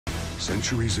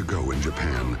Centuries ago in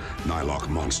Japan, Nylok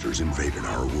monsters invaded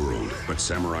our world, but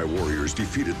samurai warriors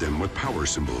defeated them with power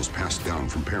symbols passed down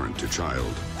from parent to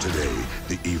child. Today,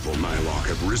 the evil Nylok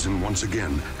have risen once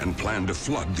again and plan to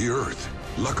flood the Earth.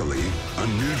 Luckily, a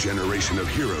new generation of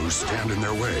heroes stand in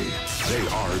their way. They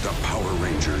are the Power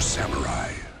Rangers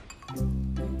Samurai.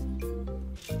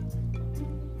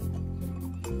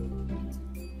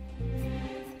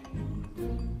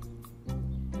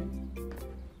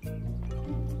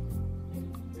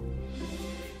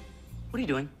 What are you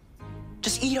doing?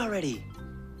 Just eat already.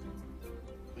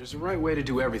 There's a right way to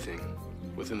do everything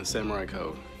within the Samurai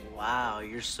Code. Wow,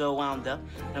 you're so wound up.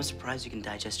 I'm surprised you can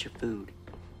digest your food.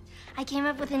 I came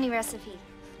up with a new recipe.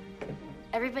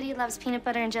 Everybody loves peanut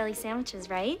butter and jelly sandwiches,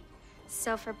 right?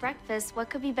 So for breakfast, what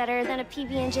could be better than a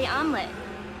PB&J omelet?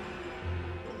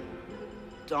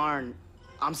 Darn,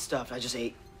 I'm stuffed. I just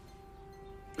ate.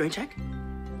 Rain check?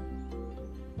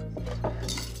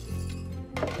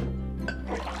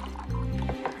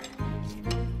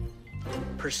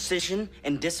 Precision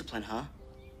and discipline, huh?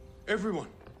 Everyone,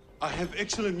 I have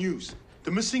excellent news. The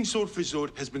missing swordfish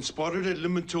Zord has been spotted at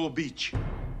Limantoa Beach.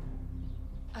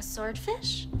 A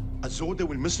swordfish? A Zord that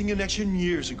went missing in action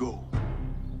years ago.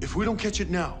 If we don't catch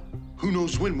it now, who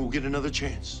knows when we'll get another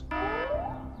chance.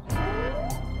 A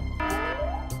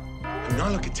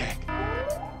Nylok attack.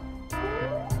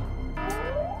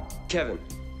 Kevin.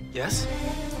 Yes?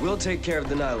 We'll take care of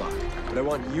the Nylok, but I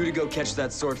want you to go catch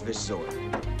that swordfish Zord.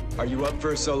 Are you up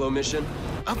for a solo mission?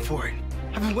 Up for it.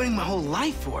 I've been waiting my whole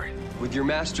life for it. With your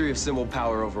mastery of symbol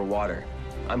power over water,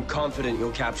 I'm confident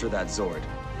you'll capture that Zord.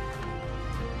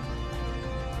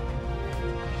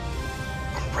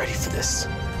 I'm ready for this.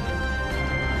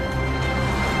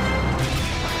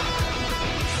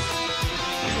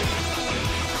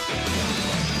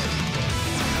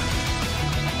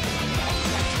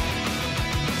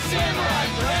 Samurai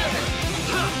forever!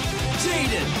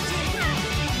 Jaden!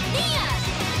 Mia!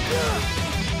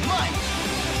 Mike!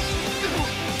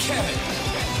 Kevin!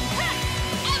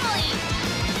 Emily!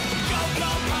 Go, go,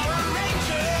 Power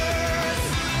Rangers!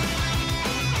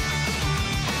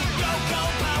 Go, go,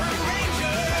 Power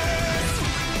Rangers!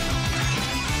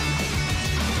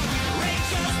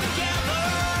 Rangers together!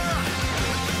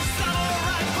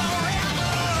 Samurai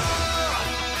forever!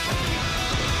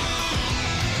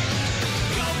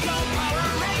 Go, go, Power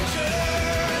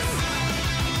Rangers!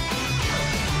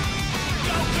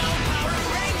 Go, go, Power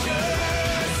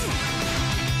Rangers!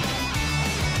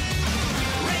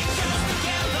 Rangers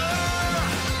together!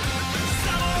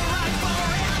 Samurai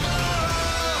forever!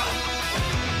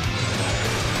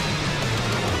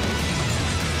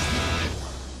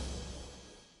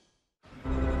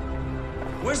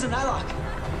 Where's the Nylok?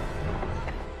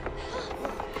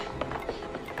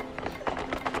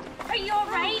 Are you all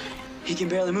right? He can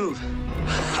barely move.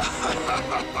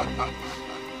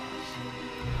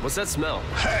 What's that smell?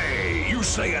 Hey, you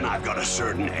saying I've got a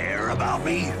certain air about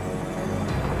me?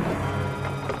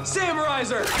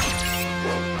 Samuraizer!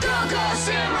 Go, go,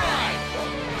 Samurai!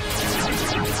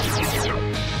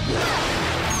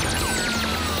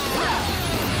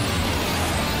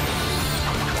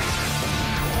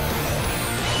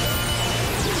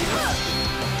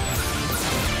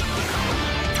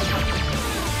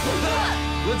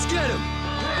 Let's get him!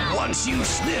 Once you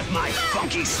sniff my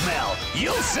funky smell,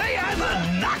 you'll say I'm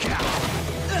a knockout!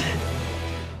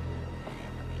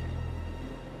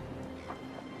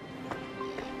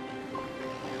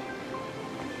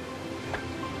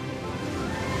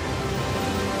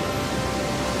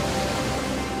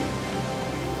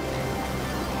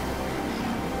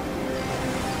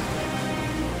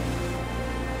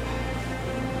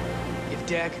 If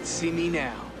Dad could see me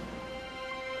now.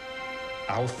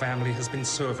 Our family has been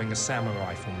serving a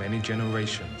samurai for many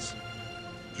generations.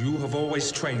 You have always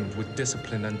trained with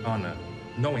discipline and honor,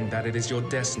 knowing that it is your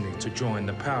destiny to join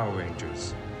the Power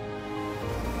Rangers.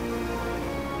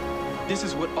 This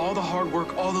is what all the hard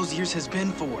work all those years has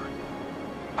been for.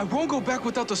 I won't go back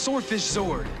without the swordfish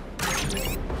Zord.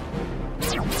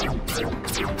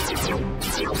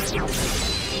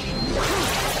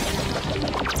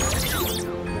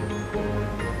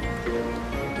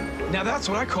 Now that's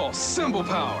what I call symbol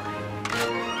power.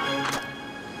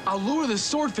 I'll lure the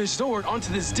swordfish Zord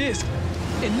onto this disc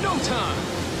in no time.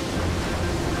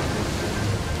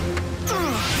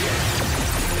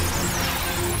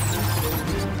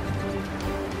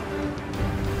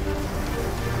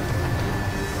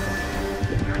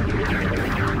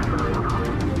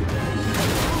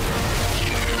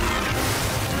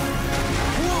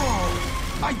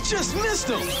 Whoa! I just missed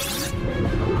him!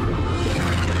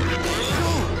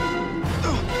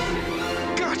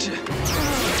 Gotcha!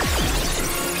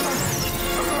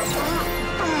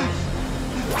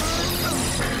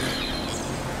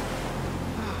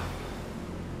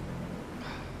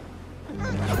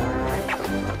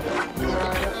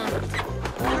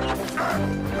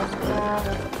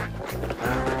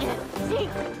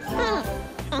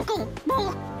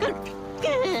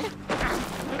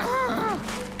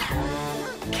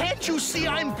 Can't you see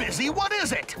I'm busy? What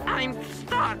is it? I'm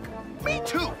stuck. Me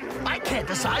too. I can't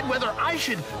decide whether I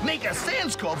should make a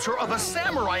sand sculpture of a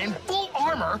samurai in full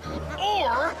armor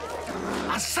or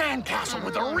a sandcastle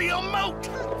with a real moat.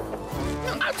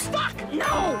 I'm stuck.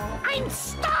 No, I'm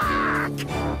stuck.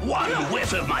 One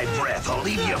whiff of my breath will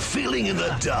leave you feeling in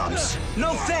the dumps.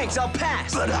 No thanks, I'll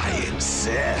pass. But I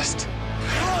insist.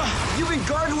 You've been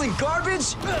gargling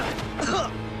garbage?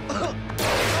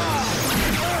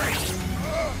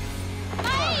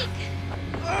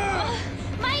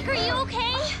 Mike, are you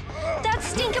okay? That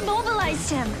stink immobilized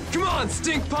him. Come on,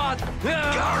 stinkpot!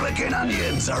 Garlic and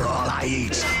onions are all I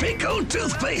eat. Pickled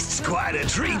toothpaste's quite a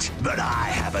treat, but I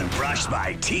haven't brushed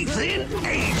my teeth in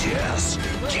ages.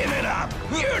 Give it up.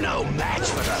 You're no match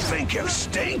for the think of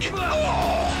stink. Oh,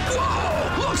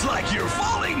 whoa! Looks like you're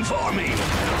falling for me.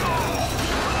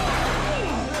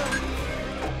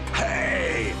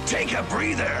 Hey, take a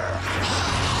breather.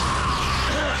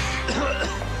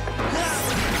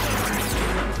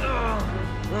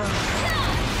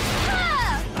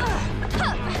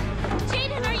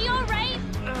 Jaden, are you all right?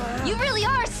 You really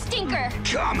are a stinker.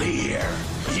 Come here.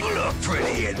 You look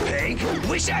pretty in pink.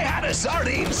 Wish I had a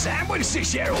sardine sandwich to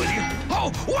share with you.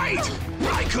 Oh, wait!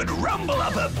 I could rumble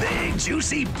up a big,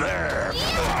 juicy burr.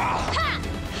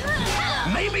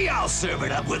 Maybe I'll serve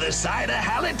it up with a side of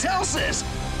halitosis.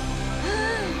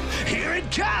 Here it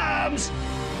comes.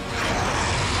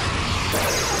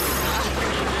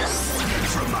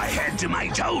 From my head to my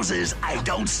toeses, I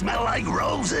don't smell like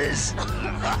roses.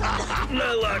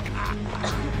 No luck.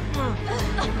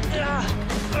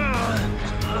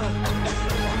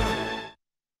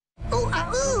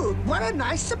 Ooh, what a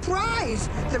nice surprise!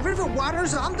 The river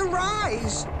water's on the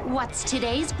rise. What's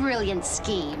today's brilliant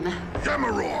scheme?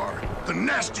 Gamaror, the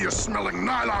nastiest smelling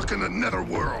Nylok in the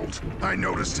netherworld. I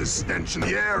noticed his stench in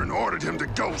the air and ordered him to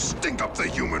go stink up the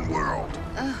human world.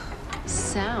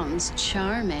 Sounds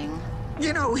charming.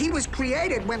 You know, he was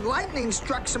created when lightning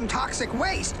struck some toxic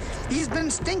waste. He's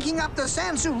been stinking up the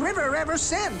Sansu River ever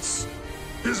since.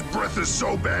 His breath is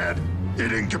so bad,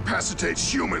 it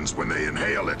incapacitates humans when they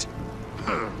inhale it.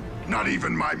 Not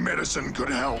even my medicine could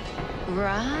help.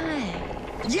 Right.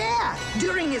 Yeah,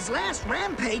 during his last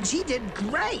rampage, he did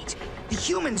great. The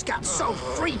humans got so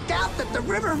freaked out that the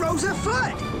river rose a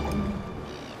foot.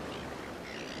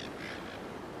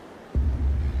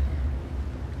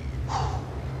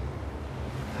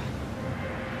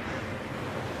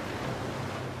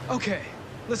 Okay,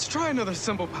 let's try another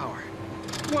symbol power.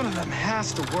 One of them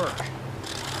has to work.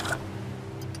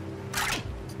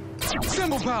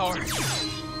 Symbol power!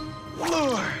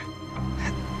 Lure!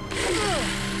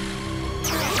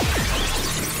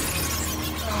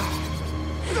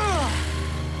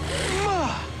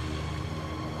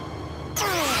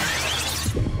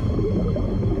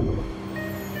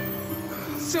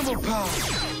 Symbol power!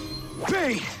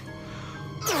 Bait!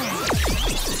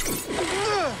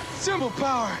 Symbol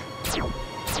power!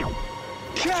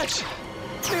 Catch!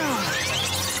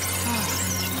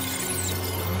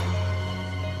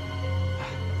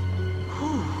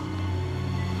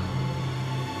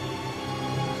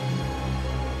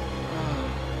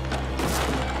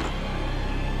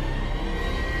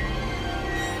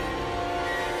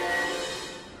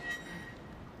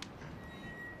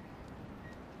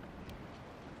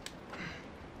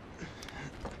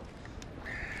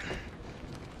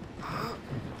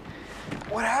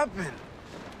 What happened?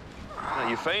 Oh,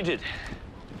 you fainted.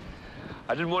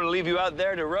 I didn't want to leave you out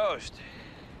there to roast.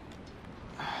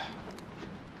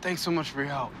 Thanks so much for your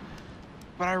help.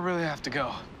 But I really have to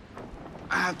go.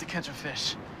 I have to catch a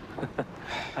fish.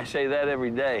 I say that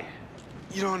every day.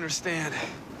 You don't understand.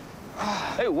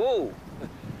 Hey, whoa!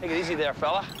 Take it easy there,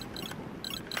 fella.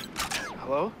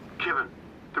 Hello? Kevin,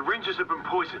 the Rangers have been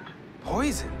poisoned.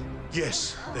 Poisoned?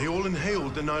 Yes, they all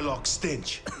inhaled the Nylok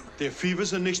stench. Their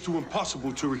fevers are next to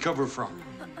impossible to recover from.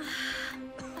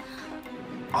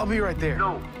 I'll be right there.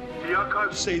 No, the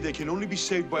archives say they can only be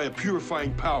saved by a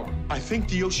purifying power. I think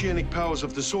the oceanic powers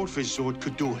of the Swordfish Sword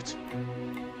could do it.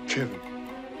 Kevin,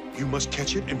 you must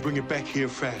catch it and bring it back here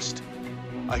fast.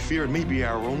 I fear it may be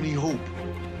our only hope.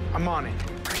 I'm on it.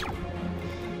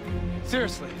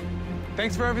 Seriously,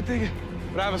 thanks for everything,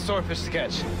 but I have a swordfish to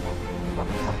catch.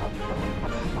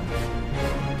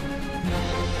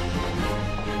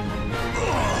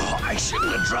 Oh, I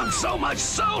shouldn't have drunk so much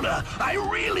soda. I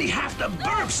really have to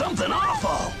burp something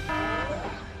awful.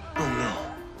 Oh,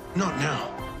 no. Not now.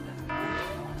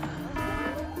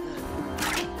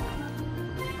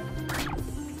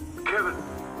 Kevin.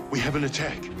 We have an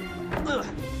attack.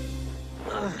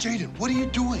 Jaden, what are you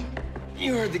doing?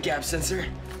 You heard the gap sensor.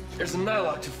 There's a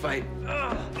Nylok to fight.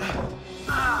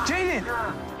 Jaden!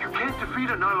 You can't defeat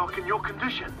a Nylok in your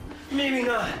condition. Maybe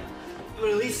not,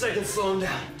 but at least I can slow him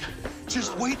down.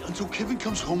 Just wait until Kevin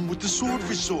comes home with the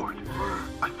swordfish sword.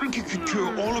 I think it could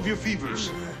cure all of your fevers.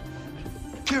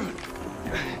 Kevin!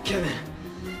 Kevin,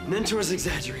 Mentor's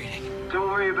exaggerating. Don't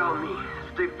worry about me.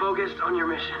 Stay focused on your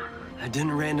mission. I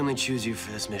didn't randomly choose you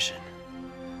for this mission.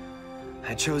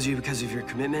 I chose you because of your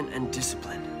commitment and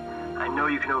discipline. I know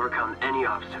you can overcome any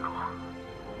obstacle.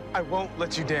 I won't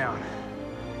let you down.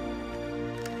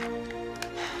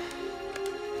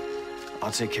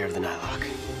 I'll take care of the Nylok.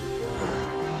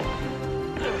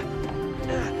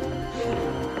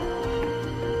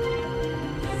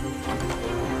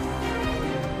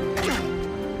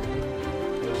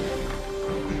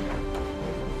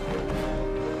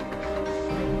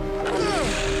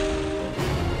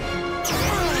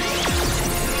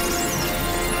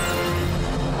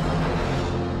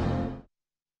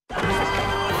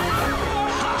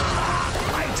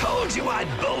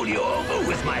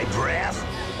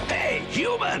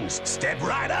 Step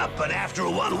right up, and after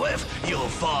one whiff, you'll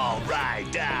fall right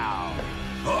down.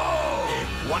 Oh,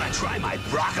 wanna try my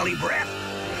broccoli breath?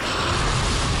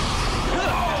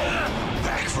 Oh,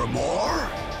 back for more?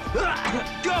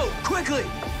 Go, quickly!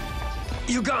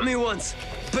 You got me once,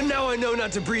 but now I know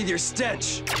not to breathe your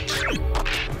stench.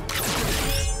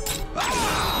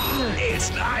 It's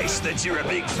nice that you're a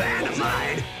big fan of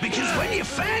mine, because when you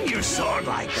fan your sword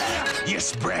like that, you're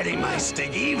spreading my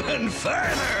stick even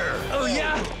further. Oh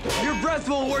yeah? Your breath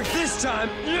won't work this time.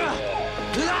 Now!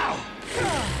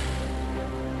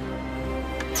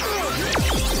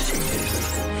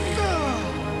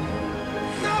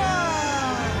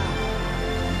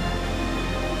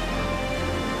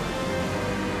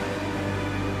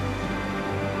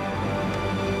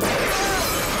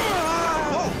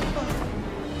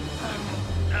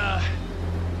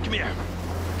 Come here.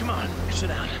 Come on, sit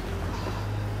down.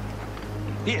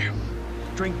 Here,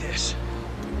 drink this.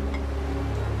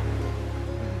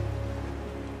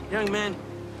 Young man,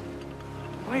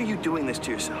 why are you doing this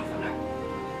to yourself?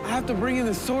 I have to bring in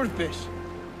the swordfish,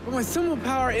 but my symbol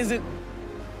power isn't...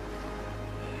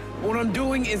 What I'm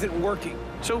doing isn't working.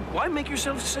 So why make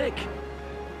yourself sick?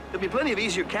 There'll be plenty of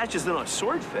easier catches than a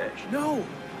swordfish. No,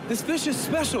 this fish is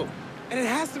special, and it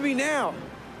has to be now.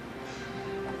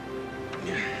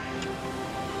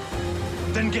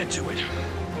 Then get to it.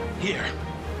 Here.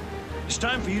 It's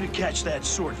time for you to catch that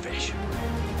swordfish.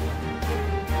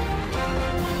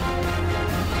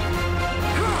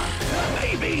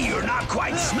 Maybe you're not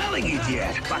quite smelling it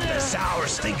yet, but the sour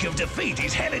stink of defeat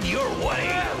is headed your way.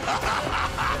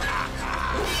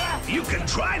 You can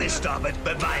try to stop it,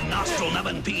 but my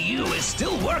nostril-numbing PU is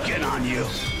still working on you.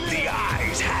 The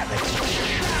eyes have it.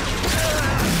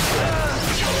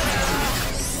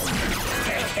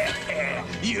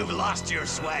 You've lost your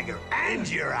swagger and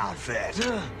your outfit.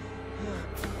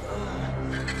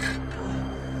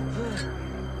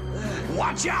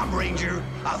 Watch out, Ranger.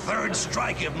 A third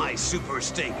strike of my super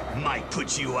stink might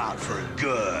put you out for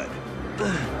good.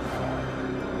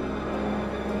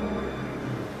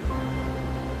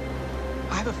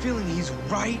 I have a feeling he's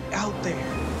right out there.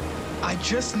 I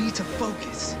just need to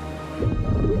focus.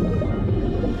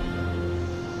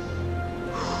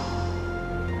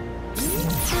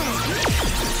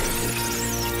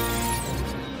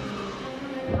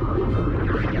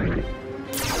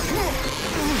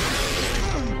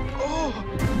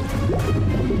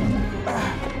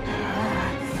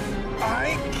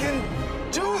 I can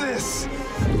do this!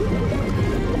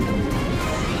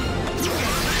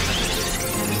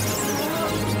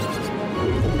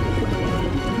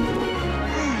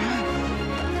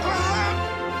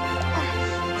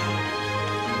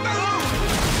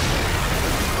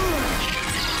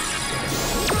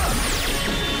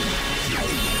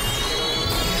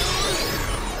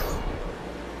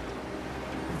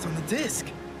 It's on the disc.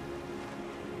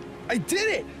 I did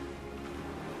it!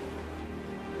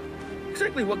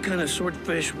 Exactly what kind of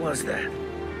swordfish was that?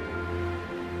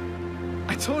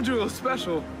 I told you it was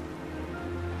special.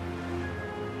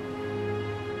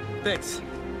 Thanks.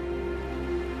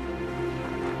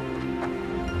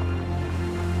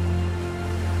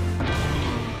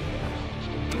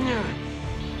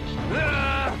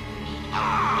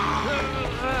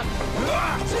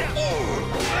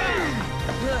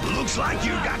 Looks like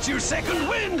you got your second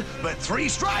wind, but 3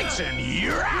 strikes and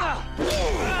you're out.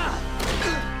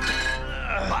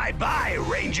 Bye-bye,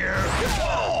 Ranger.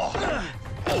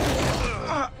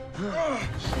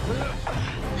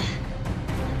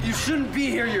 You shouldn't be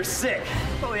here, you're sick.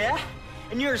 Oh, yeah?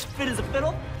 And you're as fit as a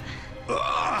fiddle?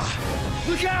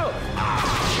 Look out!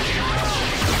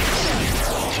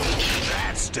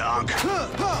 That's stunk.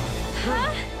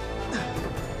 Huh?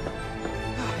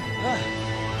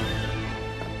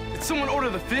 Did someone order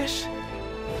the fish?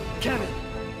 Kevin.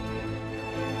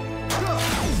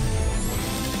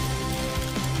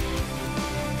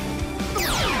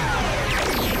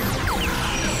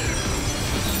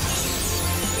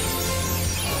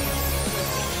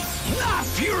 Not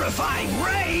purifying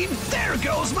rain! There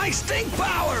goes my stink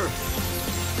power!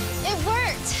 It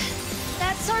worked!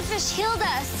 That swordfish healed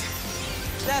us.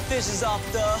 That fish is off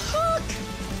the hook!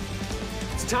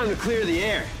 It's time to clear the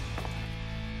air.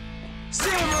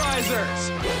 Samurizers!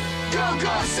 Go,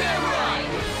 go, Samurai!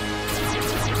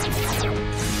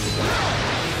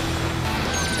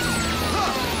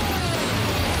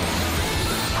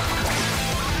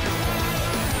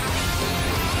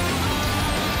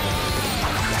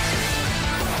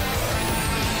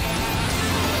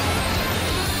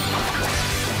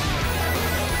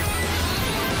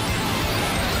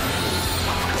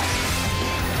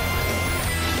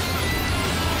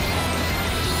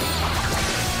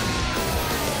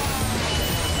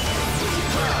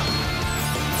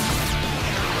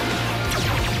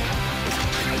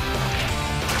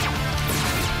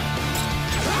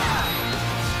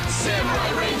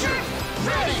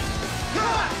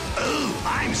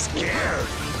 I'm scared.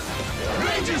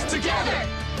 Rangers together!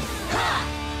 Ha!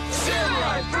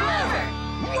 Samurai forever!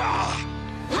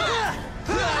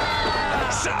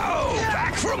 So,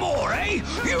 back for more, eh?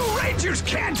 You Rangers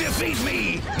can't defeat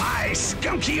me! My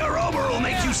skunky aroma will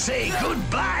make you say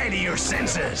goodbye to your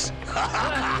senses!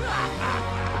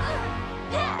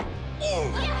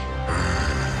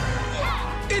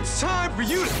 It's time for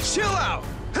you to chill out!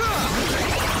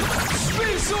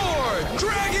 Spin sword!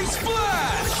 Dragon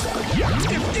splash!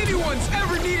 If anyone's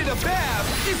ever needed a bath,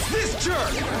 it's this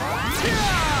jerk!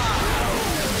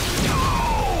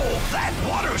 Oh! That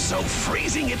water's so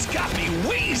freezing it's got me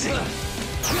wheezing!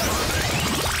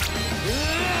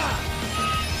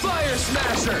 Fire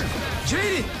smasher!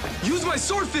 Jaden, use my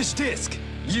swordfish disc!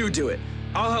 You do it.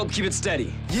 I'll help keep it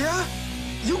steady. Yeah?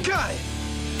 You got it!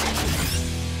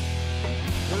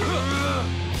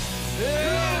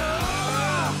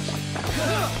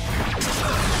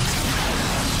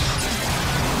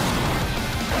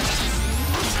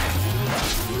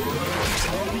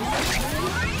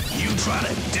 You try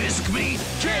to disc me?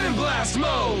 Cannon blast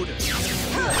mode!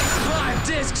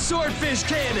 5-disc swordfish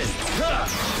cannon!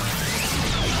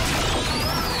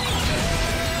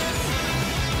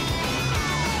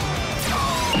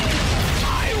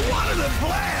 I wanted a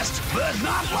blast, but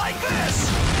not like this!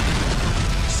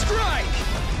 Strike!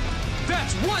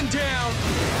 That's one down!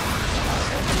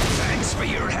 Thanks for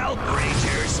your help,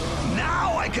 Rangers.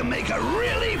 Now I can make a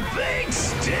really big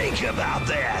stink about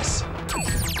this.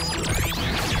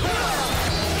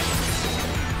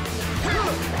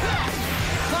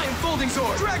 Lion folding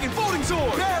sword! Dragon folding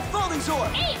sword! Bear folding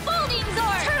sword! 8 folding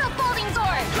sword! Turtle folding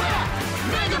sword!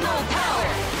 Mega Mole power!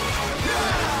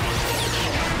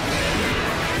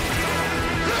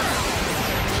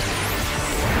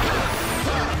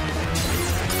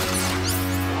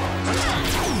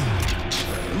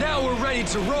 Now we're ready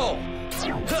to roll!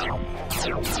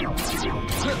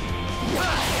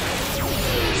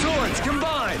 Swords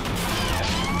combine!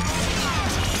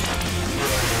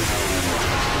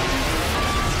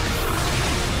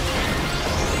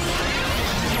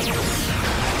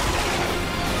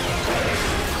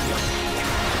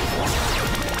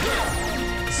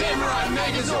 Samurai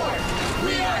Megazord!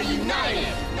 We are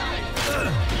united!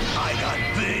 I got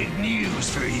big news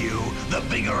for you. The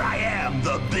bigger I am,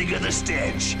 the bigger the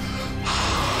stench.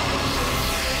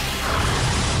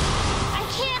 I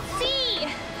can't see!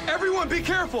 Everyone be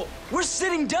careful! We're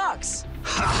sitting ducks!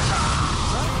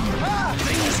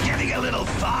 Things getting a little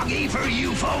foggy for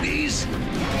you fogies?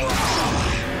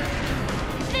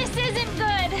 This isn't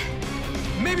good!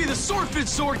 Maybe the swordfish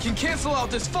sword can cancel out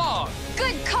this fog!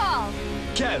 Good call!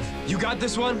 Kev, you got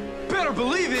this one? Better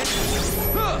believe it!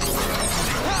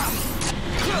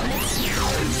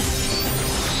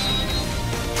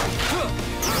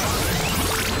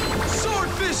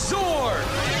 Swordfish sword!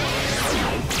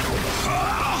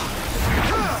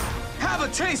 Have a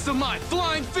taste of my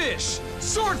flying fish!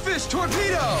 Swordfish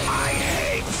torpedo! I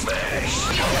hate fish!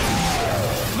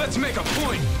 Let's make a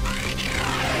point!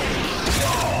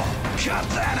 Oh, cut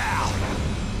that out!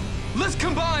 Let's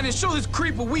combine and show this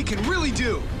creep what we can really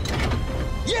do!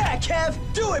 Yeah, Kev!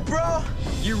 Do it, bro!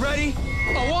 You ready?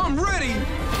 Oh, I'm ready!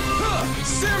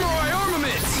 Samurai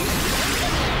armaments!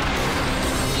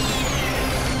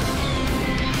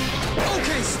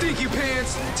 Okay, Stinky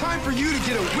Pants, time for you to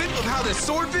get a whiff of how this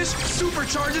swordfish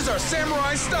supercharges our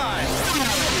samurai style!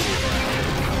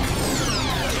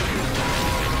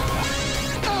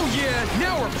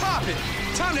 Now we're popping.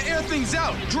 Time to air things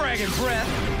out, Dragon Breath.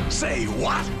 Say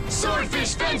what?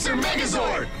 Swordfish Fencer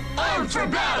Megazord, armed for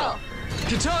battle.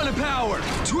 Katana power,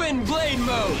 twin blade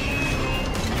mode.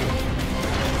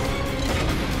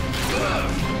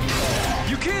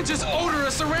 You can't just order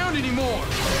us around anymore.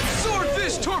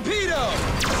 Swordfish Torpedo.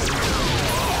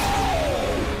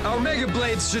 Our Mega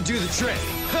Blades should do the trick.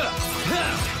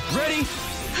 Ready?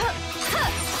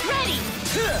 Ready.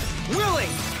 Willing.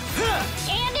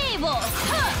 And able.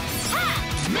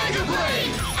 Mega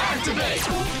Blade, activate.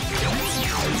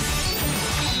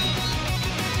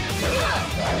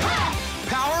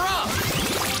 Power up.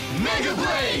 Mega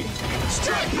Blade,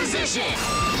 strike position.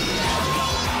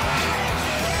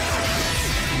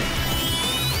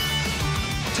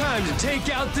 Time to take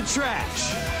out the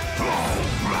trash.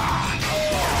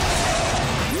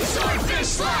 Swordfish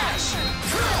Slash.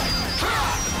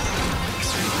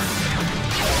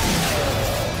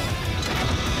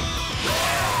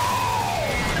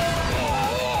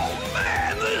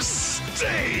 Man, this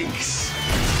stinks!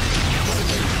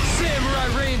 Samurai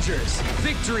Rangers,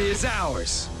 victory is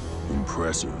ours.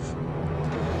 Impressive.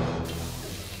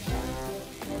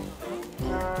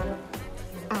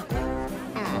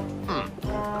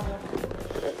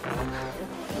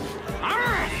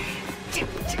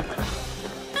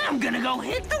 I'm gonna go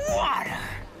hit the water.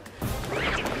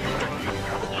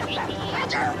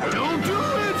 Don't do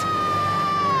it!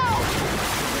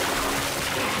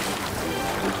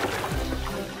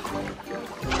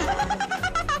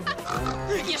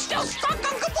 You're still stuck,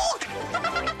 Uncle Book!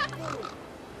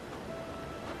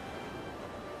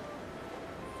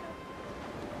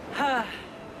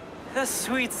 The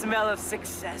sweet smell of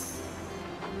success.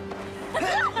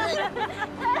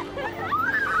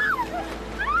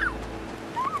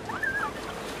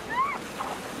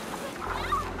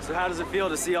 So how does it feel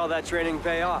to see all that training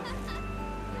pay off?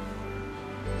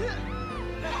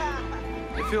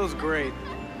 It feels great.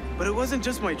 But it wasn't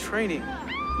just my training.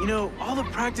 You know, all the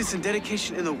practice and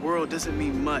dedication in the world doesn't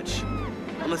mean much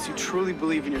unless you truly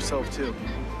believe in yourself, too.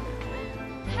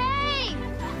 Hey!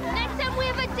 Next time we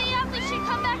have a day off, we should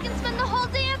come back and spend the whole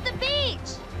day at the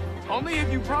beach. Only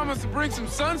if you promise to bring some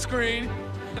sunscreen.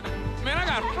 Man, I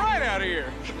got fright out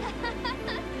here.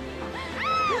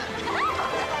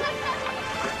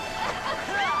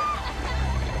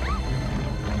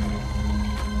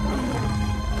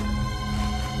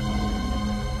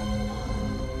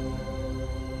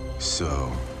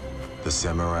 So, the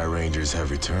Samurai Rangers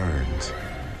have returned.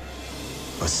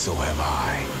 But so have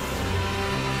I.